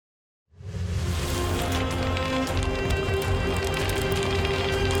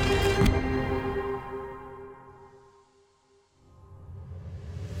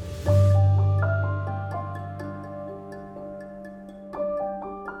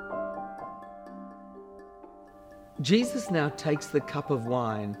Jesus now takes the cup of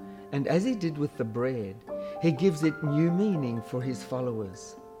wine, and as he did with the bread, he gives it new meaning for his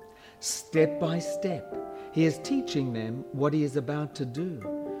followers. Step by step, he is teaching them what he is about to do,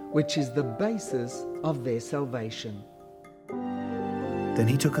 which is the basis of their salvation. Then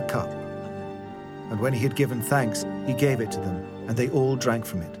he took a cup, and when he had given thanks, he gave it to them, and they all drank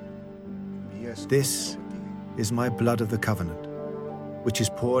from it. This is my blood of the covenant, which is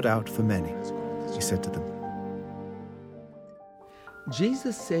poured out for many, he said to them.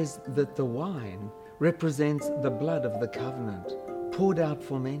 Jesus says that the wine represents the blood of the covenant, poured out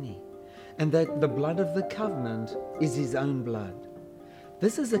for many, and that the blood of the covenant is his own blood.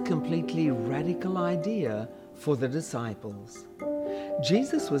 This is a completely radical idea for the disciples.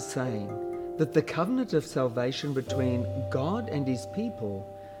 Jesus was saying that the covenant of salvation between God and his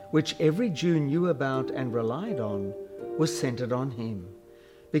people, which every Jew knew about and relied on, was centered on him,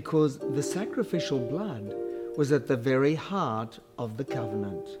 because the sacrificial blood was at the very heart of the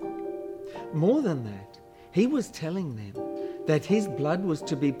covenant. More than that, he was telling them that his blood was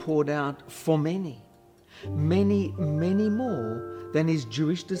to be poured out for many, many, many more than his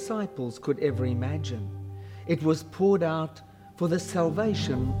Jewish disciples could ever imagine. It was poured out for the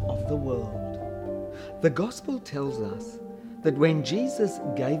salvation of the world. The gospel tells us that when Jesus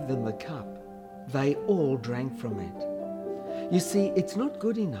gave them the cup, they all drank from it. You see, it's not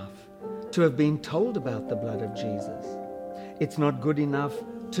good enough to have been told about the blood of Jesus. It's not good enough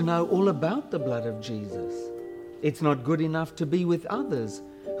to know all about the blood of Jesus. It's not good enough to be with others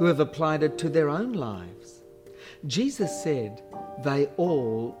who have applied it to their own lives. Jesus said they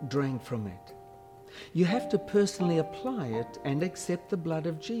all drank from it. You have to personally apply it and accept the blood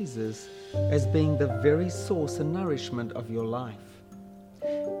of Jesus as being the very source and nourishment of your life.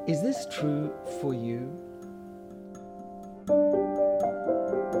 Is this true for you?